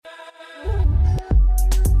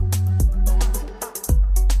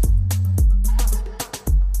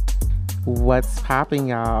What's popping,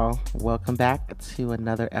 y'all? Welcome back to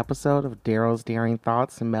another episode of Daryl's Daring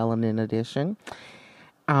Thoughts, Melanin Edition.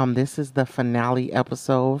 This is the finale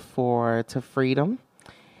episode for To Freedom,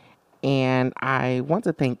 and I want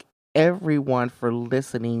to thank everyone for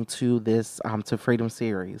listening to this To Freedom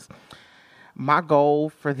series. My goal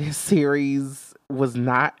for this series was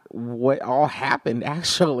not what all happened,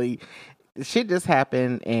 actually. Shit just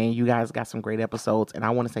happened, and you guys got some great episodes, and I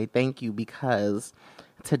want to say thank you because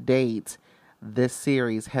to date, this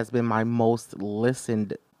series has been my most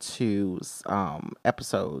listened to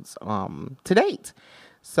episodes to date.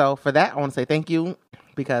 So for that, I want to say thank you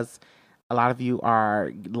because a lot of you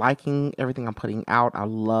are liking everything I'm putting out. I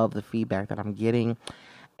love the feedback that I'm getting.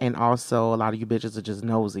 And also, a lot of you bitches are just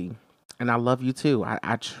nosy. And I love you too.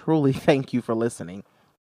 I truly thank you for listening.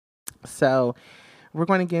 So we're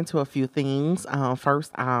going to get into a few things.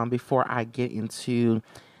 First, before I get into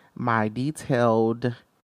my detailed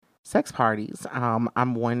sex parties, I'm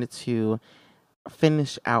going to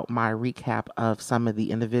finish out my recap of some of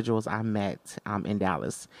the individuals I met in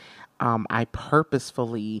Dallas. I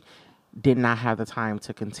purposefully did not have the time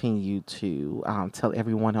to continue to tell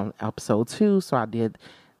everyone on episode 2, so I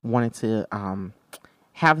wanted to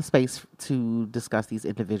have the space to discuss these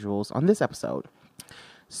individuals on this episode.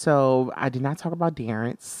 So I did not talk about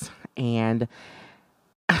Darren's, and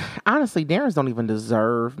honestly, Darren's don't even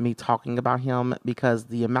deserve me talking about him because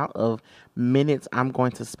the amount of minutes I'm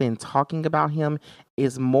going to spend talking about him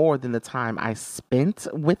is more than the time I spent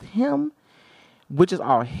with him, which is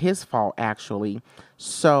all his fault, actually.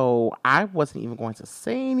 So I wasn't even going to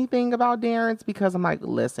say anything about Darren's because I'm like,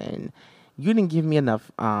 listen, you didn't give me enough.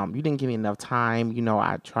 You didn't give me enough time. You know,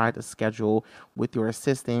 I tried to schedule with your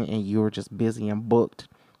assistant, and you were just busy and booked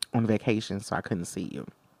on vacation, so I couldn't see you.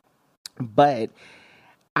 But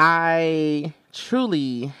I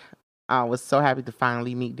truly was so happy to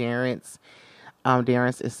finally meet Darren's.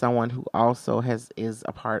 Darren's is someone who also is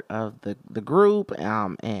a part of the group,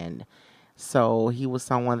 and so he was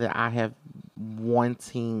someone that I have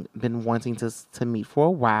been wanting to meet for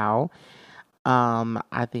a while.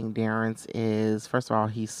 I think Darren's is, first of all,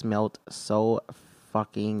 he smelled so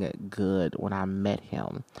fucking good when I met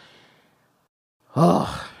him.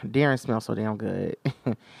 Oh, Darren smells so damn good.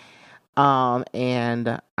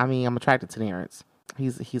 And I mean, I'm attracted to Darren's.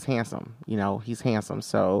 He's handsome, you know, he's handsome.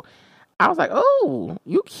 So I was like, oh,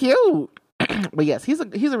 you cute. But yes, he's a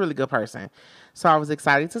really good person. So I was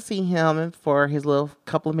excited to see him for his little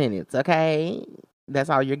couple of minutes. Okay.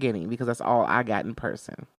 That's all you're getting because that's all I got in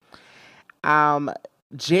person.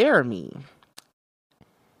 Jeremy.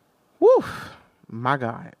 Woo. My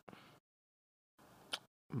God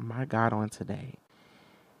on today.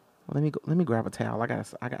 Let me grab a towel.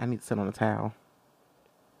 I need to sit on a towel.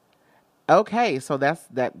 Okay, so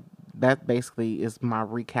that basically is my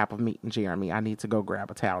recap of meeting Jeremy. I need to go grab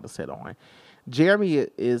a towel to sit on. Jeremy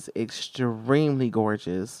is extremely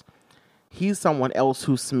gorgeous. He's someone else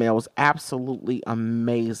who smells absolutely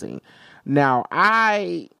amazing. Now,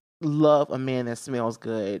 I love a man that smells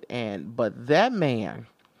good, but that man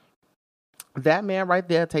right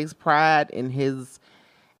there takes pride in his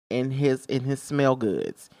smell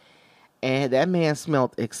goods. And that man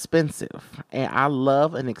smelled expensive. And I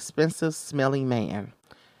love an expensive smelling man.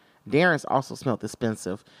 Darren's also smelled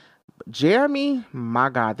expensive. Jeremy, my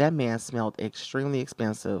God, that man smelled extremely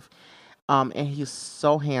expensive. And he's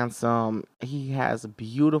so handsome. He has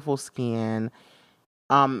beautiful skin.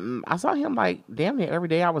 I saw him like damn near every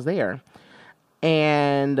day I was there.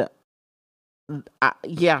 And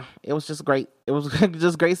it was just great. It was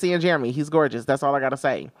just great seeing Jeremy. He's gorgeous. That's all I got to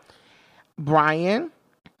say. Brian.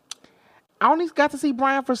 I only got to see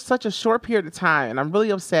Brian for such a short period of time, and I'm really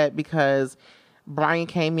upset because Brian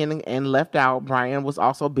came in and left out. Brian was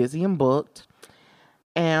also busy and booked,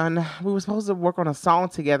 and we were supposed to work on a song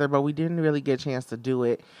together, but we didn't really get a chance to do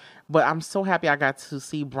it. But I'm so happy I got to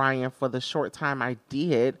see Brian for the short time I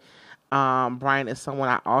did. Brian is someone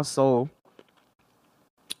I also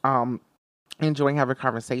enjoying having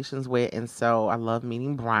conversations with, and so I love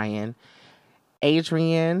meeting Brian.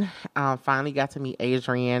 Adrian, finally got to meet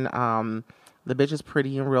Adrian. The bitch is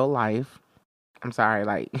pretty in real life. I'm sorry,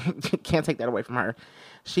 like, can't take that away from her.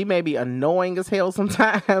 She may be annoying as hell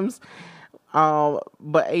sometimes,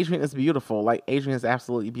 but Adrian is beautiful. Like, Adrian is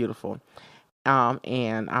absolutely beautiful.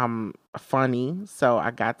 And I'm funny, so I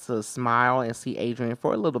got to smile and see Adrian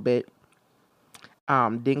for a little bit.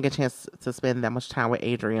 Didn't get a chance to spend that much time with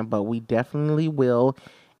Adrian, but we definitely will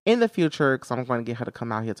in the future, because I'm going to get her to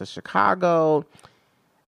come out here to Chicago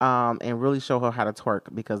and really show her how to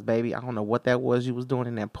twerk. Because, baby, I don't know what that was you was doing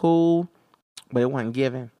in that pool, but it wasn't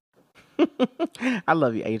giving. I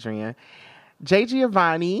love you, Adrian. J.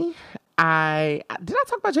 Giovanni, I did I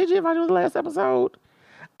talk about Jay Giovanni on the last episode?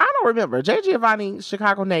 I don't remember. Jay Giovanni,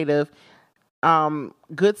 Chicago native.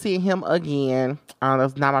 Good seeing him again.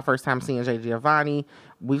 That's not my first time seeing Jay Giovanni.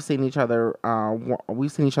 We've seen each other.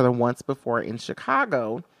 We've seen each other once before in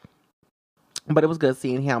Chicago, but it was good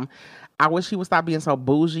seeing him. I wish he would stop being so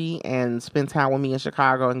bougie and spend time with me in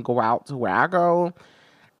Chicago and go out to where I go.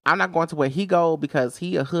 I'm not going to where he go because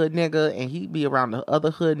he a hood nigga and he be around the other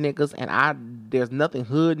hood niggas, and there's nothing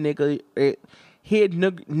hood niggerish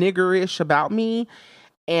about me,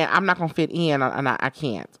 and I'm not gonna fit in, and I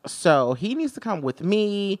can't. So he needs to come with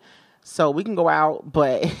me so we can go out.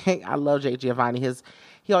 But I love Jay Giovanni.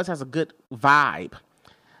 He always has a good vibe.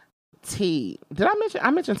 T. Did I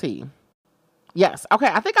mention T? Yes. Okay.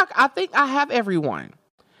 I think I have everyone.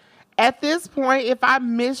 At this point, if I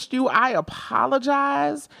missed you, I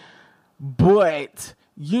apologize. But,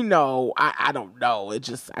 I don't know. I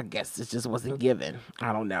guess it just wasn't given.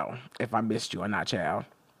 I don't know if I missed you or not, child.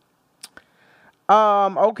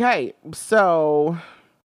 Okay. So,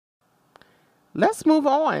 let's move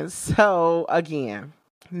on. So, again,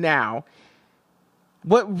 now,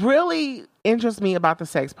 what really interests me about the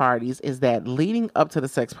sex parties is that leading up to the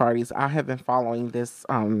sex parties, I have been following this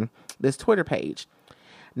Twitter page.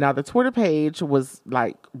 Now, the Twitter page was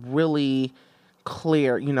like really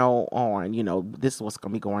clear, on, this is what's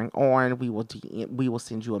going to be going on. We will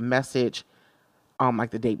send you a message,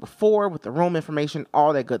 like the day before with the room information,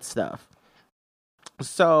 all that good stuff.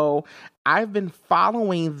 So I've been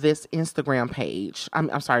following this Instagram page.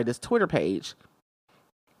 I'm sorry, this Twitter page.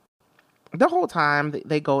 The whole time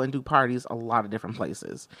they go and do parties a lot of different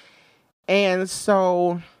places. And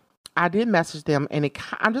so I did message them, and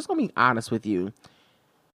I'm just going to be honest with you.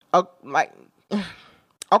 Okay,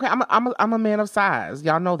 I'm a man of size.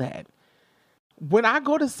 Y'all know that. When I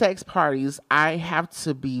go to sex parties, I have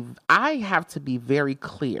to be very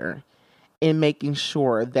clear in making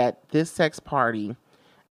sure that this sex party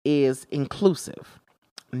is inclusive.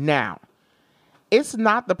 Now, it's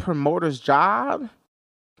not the promoter's job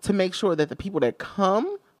to make sure that the people that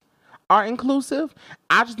come are inclusive.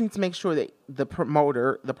 I just need to make sure that the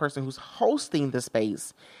promoter, the person who's hosting the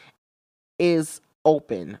space, is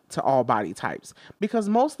open to all body types, because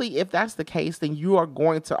mostly if that's the case, then you are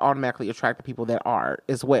going to automatically attract the people that are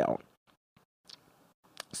as well.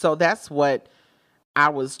 So that's what I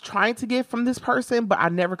was trying to get from this person, but I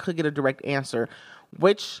never could get a direct answer,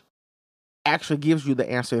 which actually gives you the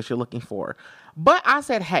answer that you're looking for. But I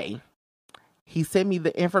said, hey, he sent me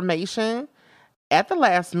the information at the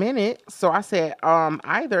last minute. So I said,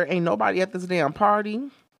 either ain't nobody at this damn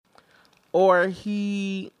party, or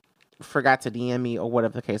he forgot to DM me, or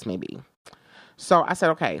whatever the case may be. So I said,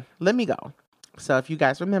 okay, let me go. So if you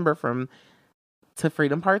guys remember from To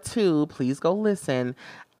Freedom Part 2, please go listen.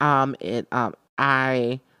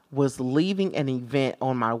 I was leaving an event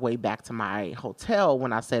on my way back to my hotel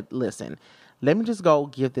when I said, listen, let me just go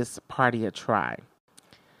give this party a try.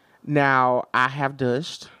 Now, I have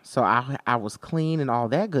dushed, so I was clean and all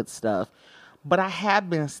that good stuff, but I have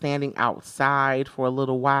been standing outside for a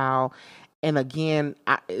little while. And again,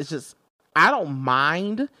 I don't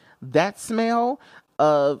mind that smell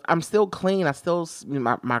of, I'm still clean. I still,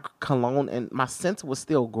 my cologne and my scent was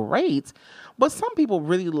still great. But some people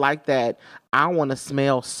really like that. I want to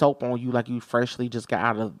smell soap on you like you freshly just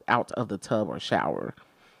got out of the tub or shower.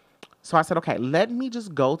 So I said, okay, let me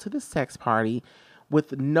just go to the sex party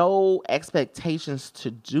with no expectations to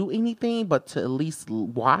do anything, but to at least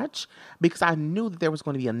watch, because I knew that there was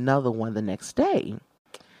going to be another one the next day.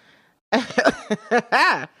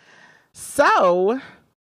 So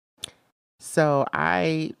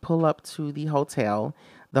I pull up to the hotel.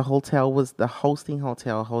 The hotel was the hosting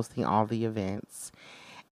hotel, hosting all the events.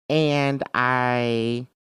 And I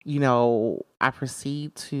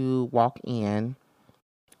proceed to walk in,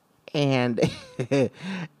 and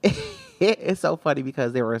it's so funny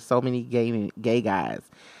because there were so many gay guys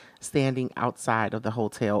standing outside of the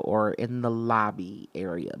hotel or in the lobby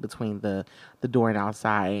area between the door and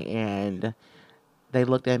outside, and they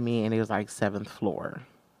looked at me and it was like 7th floor.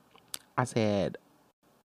 I said,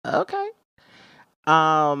 okay.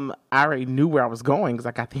 I already knew where I was going because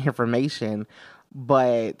I got the information,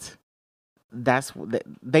 but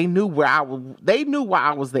they knew where they knew why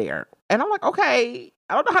I was there. And I'm like, okay,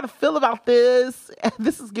 I don't know how to feel about this.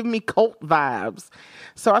 This is giving me cult vibes.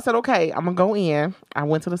 So I said, okay, I'm going to go in. I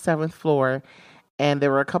went to the 7th floor, and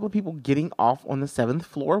there were a couple of people getting off on the 7th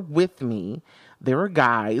floor with me. There were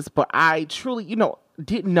guys, but I truly,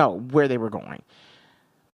 didn't know where they were going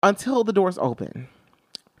until the doors opened.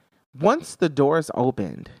 Once the doors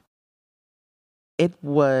opened, it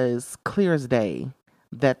was clear as day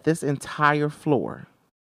that this entire floor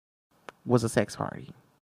was a sex party.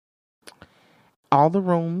 All the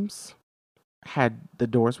rooms had the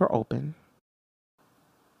doors were open.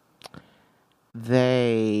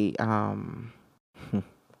 They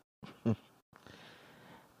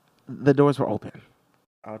the doors were open.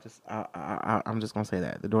 I'm just gonna say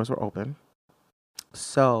that the doors were open.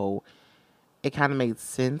 So it kind of made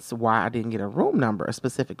sense why I didn't get a room number, a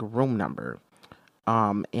specific room number,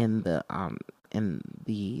 in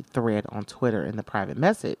the thread on Twitter in the private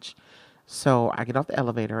message. So I get off the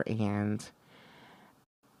elevator and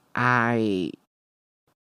they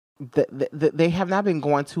have not been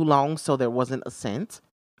going too long, so there wasn't a scent.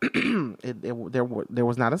 There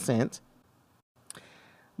was not a scent,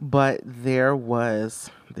 but there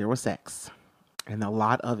was sex and a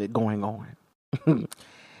lot of it going on.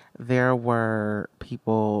 There were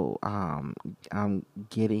people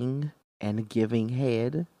getting and giving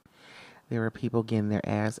head. There were people getting their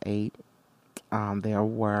ass ate. There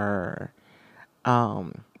were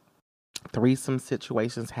threesome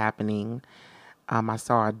situations happening. I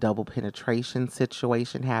saw a double penetration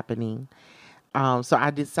situation happening. So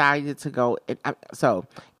I decided to go. So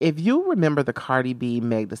if you remember the Cardi B,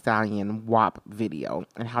 Meg Thee Stallion WAP video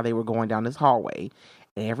and how they were going down this hallway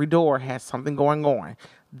and every door had something going on,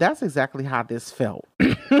 that's exactly how this felt.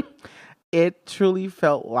 It truly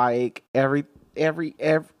felt like every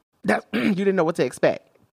that you didn't know what to expect.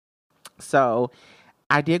 So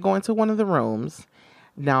I did go into one of the rooms.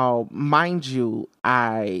 Now, mind you,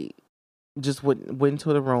 I just went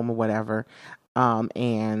into the room or whatever,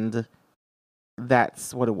 and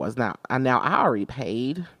that's what it was. Now I already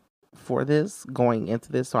paid for this going into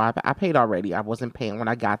this, so I paid already. I wasn't paying when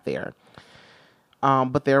I got there.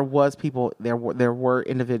 But there was people, there were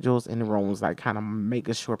individuals in the rooms, like kind of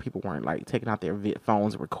making sure people weren't like taking out their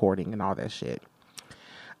phones, recording and all that shit.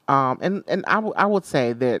 And I would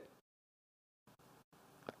say that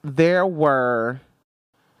there were,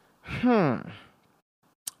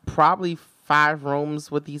 probably 5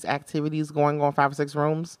 rooms with these activities going on, 5 or 6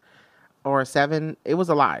 rooms or 7. It was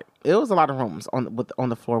a lot. It was a lot of rooms on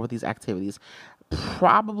the floor with these activities.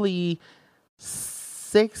 Probably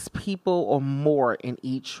 6 people or more in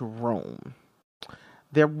each room.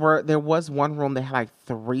 There was one room that had like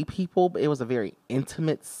 3 people, but it was a very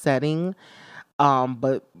intimate setting.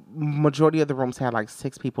 But majority of the rooms had like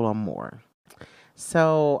 6 people or more.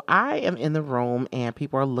 So I am in the room and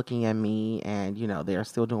people are looking at me and, they're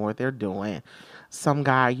still doing what they're doing. Some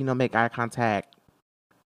guy, make eye contact.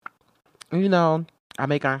 I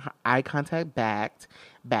make eye contact back.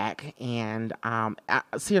 And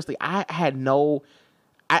seriously, I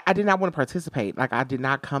did not want to participate. Like, I did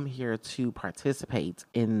not come here to participate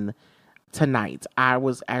in tonight. I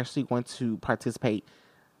was actually going to participate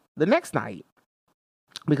the next night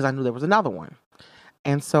because I knew there was another one.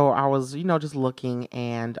 And so I was, just looking,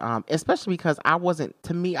 and especially because I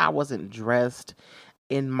wasn't dressed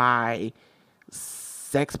in my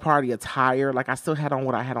sex party attire. Like, I still had on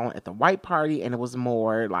what I had on at the white party, and it was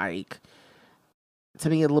more like, to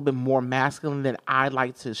me, a little bit more masculine than I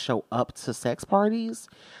like to show up to sex parties.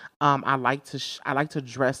 I like to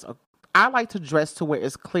dress to where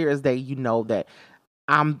it's clear as day, that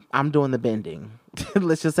I'm doing the bending.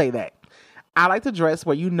 Let's just say that. I like to dress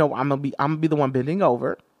where I'm gonna be the one bending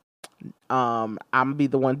over. I'm gonna be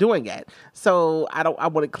the one doing it. So I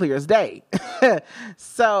want it clear as day.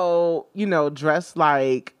 So, dress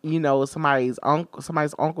like, somebody's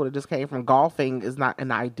uncle that just came from golfing is not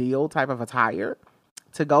an ideal type of attire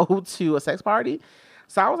to go to a sex party.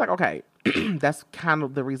 So I was like, okay, that's kind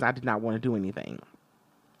of the reason I did not want to do anything.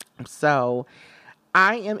 So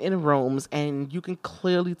I am in rooms and you can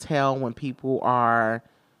clearly tell when people are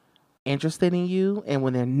interested in you and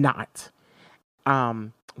when they're not.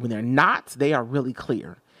 When they're not, they are really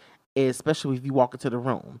clear. Especially if you walk into the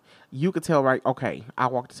room, you could tell, right? Okay, I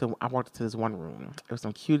walked into this one room. There was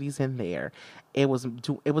some cuties in there. It was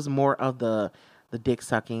more of the dick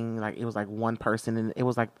sucking. Like, it was like one person, and it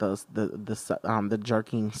was like the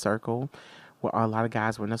jerking circle, where a lot of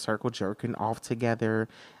guys were in a circle jerking off together.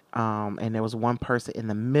 And there was one person in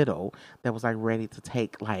the middle that was like ready to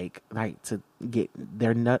take like to get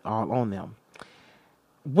their nut all on them,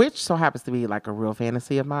 which so happens to be like a real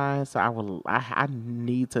fantasy of mine. So I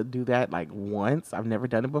need to do that like once. I've never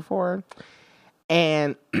done it before.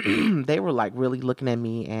 And they were like really looking at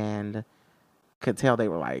me and could tell they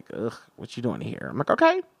were like, ugh, what you doing here? I'm like,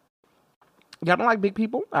 okay, y'all don't like big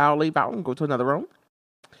people. I'll leave out and go to another room.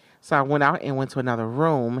 So I went out and went to another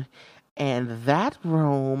room. And that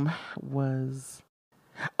room was,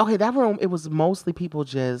 it was mostly people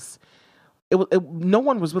just, no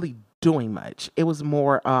one was really doing much. It was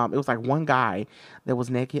more, it was like one guy that was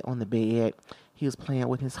naked on the bed. he was playing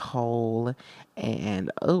with his hole,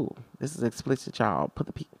 and oh, this is explicit, y'all. Put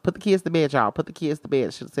the kids to bed, y'all. Put the kids to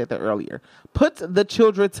bed. Should have said that earlier. Put the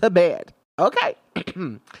children to bed. Okay.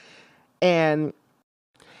 and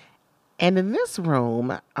in this room,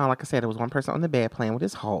 like I said, there was one person on the bed playing with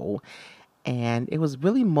his hole, and it was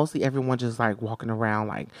really mostly everyone just like walking around,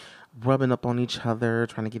 like rubbing up on each other,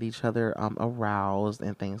 trying to get each other aroused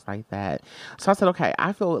and things like that. So I said, okay,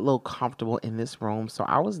 I feel a little comfortable in this room. So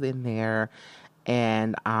I was in there,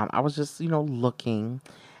 and I was just looking,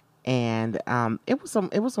 and it was some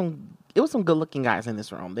good looking guys in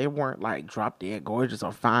this room. They weren't like drop dead gorgeous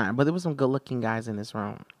or fine, but there was some good looking guys in this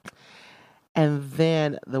room. And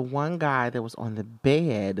then the one guy that was on the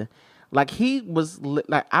bed, like he was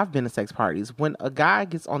like, I've been to sex parties. When a guy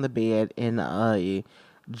gets on the bed in a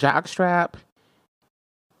jock strap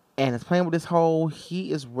and is playing with his hole,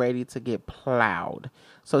 he is ready to get plowed.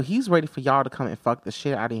 So he's ready for y'all to come and fuck the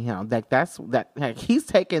shit out of him. Like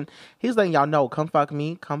he's letting y'all know, come fuck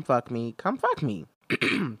me, come fuck me, come fuck me.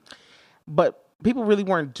 But people really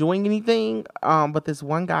weren't doing anything. But this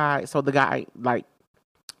one guy, so the guy like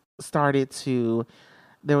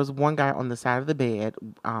there was one guy on the side of the bed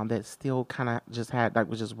that still kind of just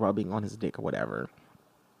was just rubbing on his dick or whatever.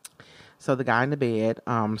 So the guy in the bed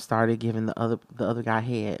started giving the other guy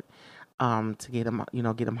head to get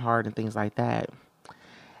him hard and things like that.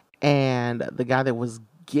 And the guy that was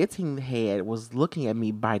getting the head was looking at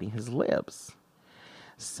me biting his lips.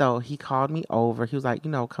 So he called me over. He was like,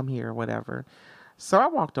 come here or whatever. So I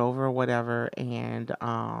walked over or whatever, and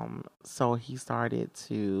so he wanted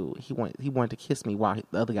to kiss me while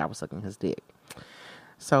the other guy was sucking his dick.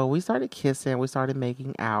 So we started kissing, we started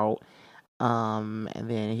making out, and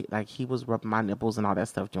then he was rubbing my nipples and all that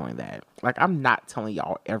stuff during that. Like, I'm not telling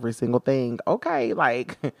y'all every single thing, okay?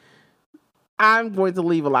 Like, I'm going to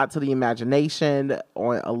leave a lot to the imagination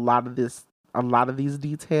on a lot of these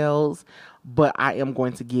details, but I am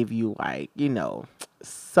going to give you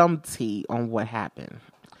some tea on what happened.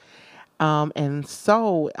 And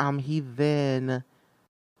so he then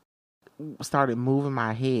started moving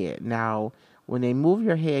my head. Now, when they move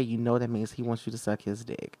your head, that means he wants you to suck his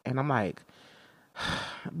dick. And I'm like,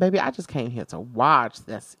 baby, I just came here to watch.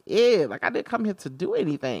 That's it. Like, I didn't come here to do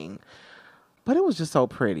anything. But it was just so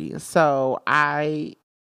pretty. So I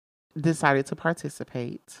decided to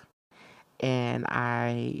participate. And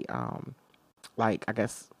I, I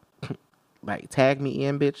guess, tag me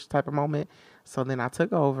in, bitch, type of moment. So then I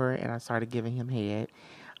took over and I started giving him head.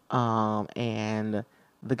 And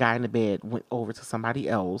the guy in the bed went over to somebody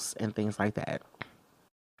else and things like that.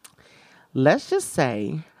 Let's just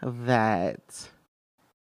say that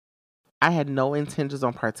I had no intentions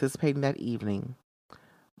on participating that evening,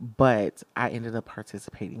 but I ended up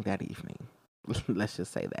participating that evening. Let's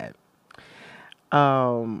just say that.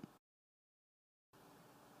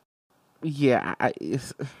 Yeah,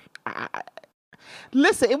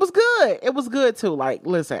 listen, it was good. It was good too. Like,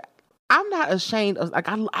 listen, I'm not ashamed of, I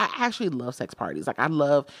actually love sex parties. Like, I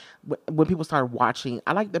love when people start watching.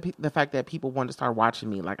 I like the fact that people want to start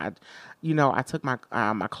watching me. Like, I took my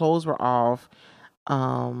clothes were off.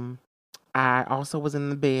 I also was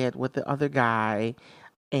in the bed with the other guy,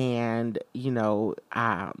 and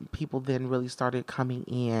people then really started coming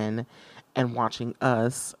in and watching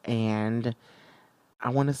us. And I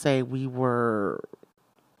want to say we were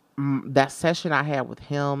that session I had with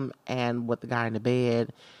him and with the guy in the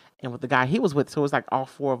bed and with the guy he was with. So it was like all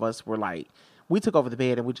four of us were like, we took over the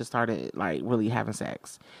bed and we just started like really having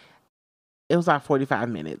sex. It was like 45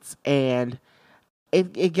 minutes, and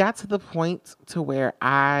it got to the point to where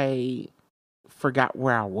I forgot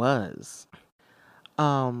where I was.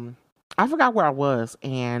 I forgot where I was,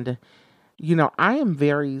 and I am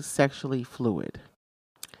very sexually fluid.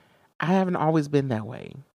 I haven't always been that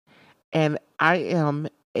way, and I am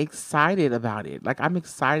excited about it. Like, I'm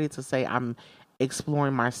excited to say I'm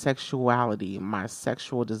exploring my sexuality, my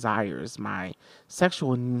sexual desires, my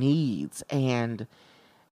sexual needs, and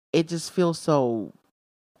it just feels so.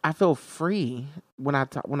 I feel free when I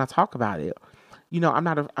talk about it.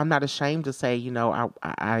 I'm not ashamed to say,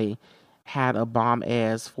 I had a bomb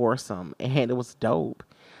ass foursome and it was dope.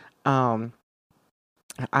 I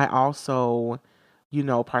also,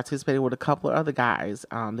 participated with a couple of other guys.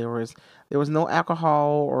 There was no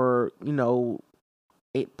alcohol or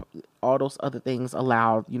all those other things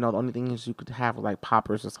allowed. The only thing is you could have like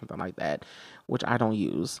poppers or something like that, which I don't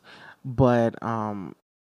use. But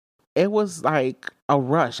it was like a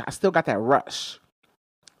rush. I still got that rush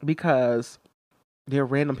because there are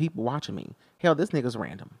random people watching me. Hell, this nigga's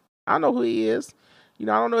random. I don't know who he is. I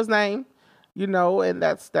don't know his name. And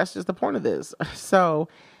that's just the point of this. So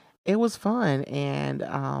it was fun.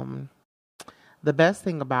 And The best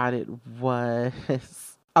thing about it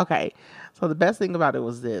was okay. So the best thing about it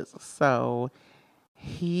was this. So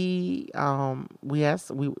he we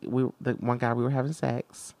asked we the one guy we were having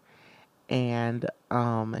sex, and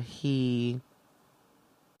he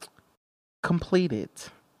completed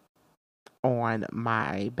on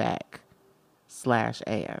my back slash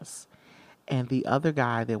ass, and the other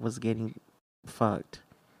guy that was getting fucked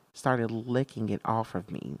started licking it off of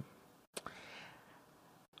me.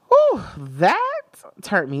 Whew, that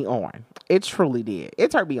turned me on. It truly did.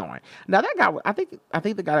 It turned me on. Now that guy, I think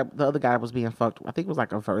the other guy was being fucked. I think it was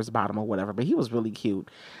like a first bottom or whatever, but he was really cute.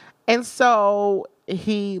 And so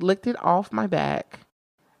he licked it off my back,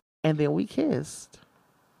 and then we kissed.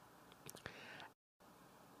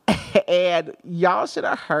 And y'all should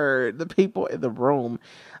have heard the people in the room.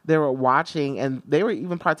 They were watching, and they were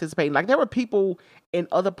even participating. Like, there were people in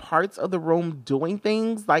other parts of the room doing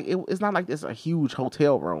things. Like, it's not like it's a huge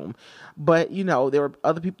hotel room, but there were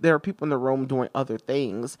other people. There were people in the room doing other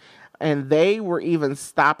things, and they were even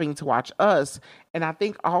stopping to watch us. And I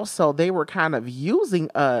think also they were kind of using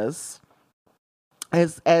us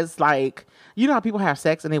as like, how people have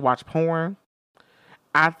sex and they watch porn.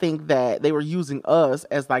 I think that they were using us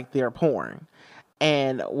as like their porn.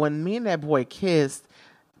 And when me and that boy kissed,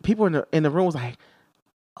 people in the room was like,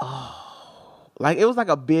 oh, like it was like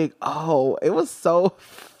a big, oh, it was so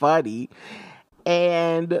funny.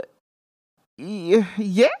 And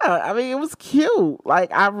yeah, I mean, it was cute.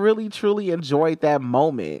 Like, I really truly enjoyed that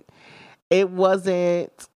moment. It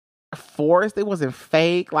wasn't forced. It wasn't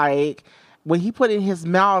fake. Like, when he put it in his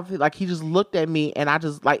mouth, like, he just looked at me, and I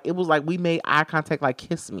just, like, it was like we made eye contact, like,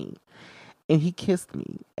 kiss me. And he kissed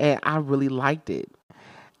me, and I really liked it.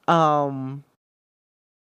 So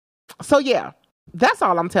yeah, that's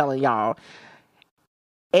all I'm telling y'all.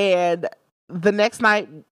 And the next night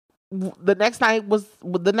was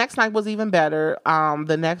even better.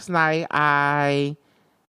 The next night I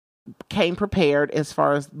came prepared as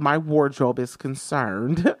far as my wardrobe is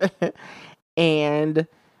concerned. And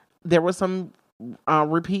there were some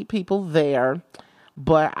repeat people there,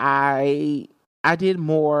 but I gave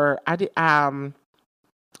more head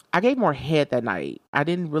that night. I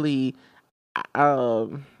didn't really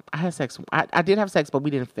I had sex. I did have sex, but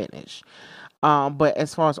we didn't finish. But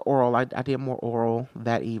as far as oral, I did more oral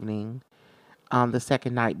that evening. The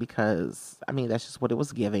second night, because I mean, that's just what it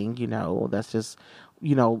was giving, that's just,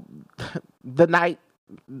 the night,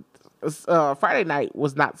 Friday night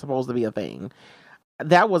was not supposed to be a thing.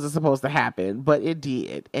 That wasn't supposed to happen, but it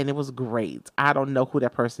did. And it was great. I don't know who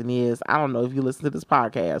that person is. I don't know if you listen to this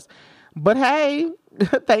podcast, but hey,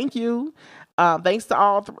 thank you. Thanks to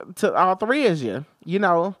all three of you,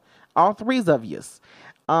 all threes of yous,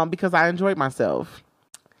 because I enjoyed myself.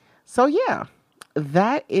 So yeah,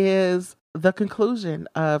 that is the conclusion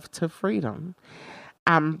of To Freedom.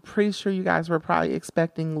 I'm pretty sure you guys were probably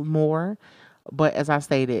expecting more, but as I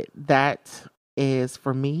stated, that is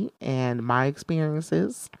for me and my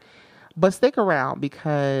experiences. But stick around,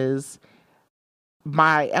 because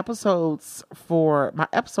my episodes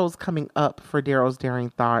coming up for Daryl's Daring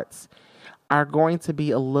Thoughts are going to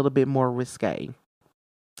be a little bit more risque.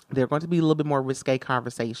 They're going to be a little bit more risque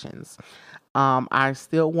conversations. I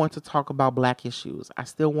still want to talk about Black issues. I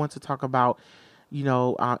still want to talk about,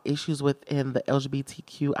 issues within the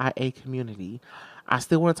LGBTQIA community. I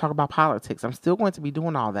still want to talk about politics. I'm still going to be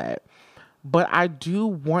doing all that. But I do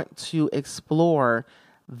want to explore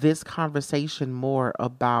this conversation more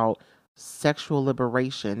about sexual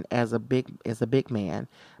liberation as a big man,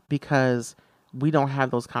 because we don't have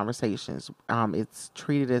those conversations. It's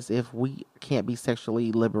treated as if we can't be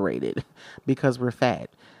sexually liberated because we're fat.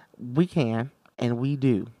 We can, and we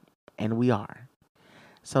do, and we are.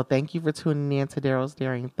 So thank you for tuning in to Daryl's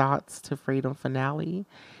Daring Thoughts To Freedom finale.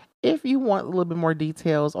 If you want a little bit more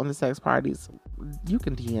details on the sex parties, you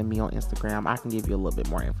can DM me on Instagram. I can give you a little bit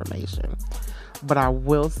more information. But I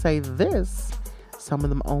will say this. Some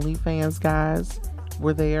of them OnlyFans guys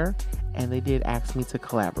were there, and they did ask me to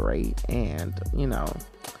collaborate. And,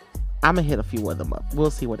 I'm going to hit a few of them up.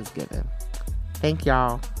 We'll see what it's given. Thank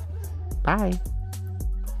y'all. Bye.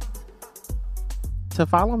 To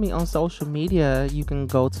follow me on social media, you can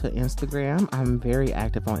go to Instagram. I'm very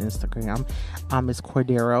active on Instagram. It's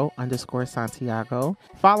Cordero_Santiago.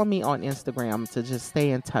 Follow me on Instagram to just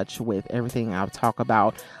stay in touch with everything I'll talk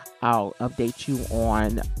about. I'll update you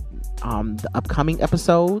on the upcoming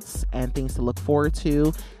episodes and things to look forward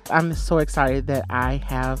to. I'm so excited that I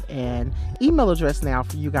have an email address now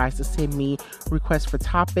for you guys to send me requests for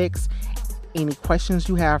topics. any questions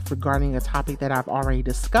you have regarding a topic that I've already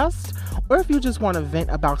discussed, or if you just want to vent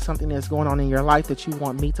about something that's going on in your life that you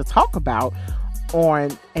want me to talk about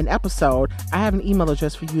on an episode, I have an email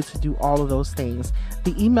address for you to do all of those things.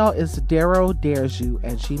 The email is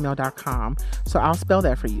darodaresu@gmail.com. So I'll spell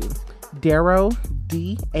that for you. Daro,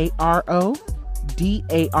 DARODARESU.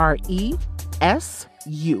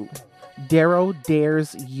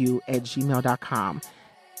 darodaresu@gmail.com.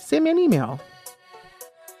 Send me an email.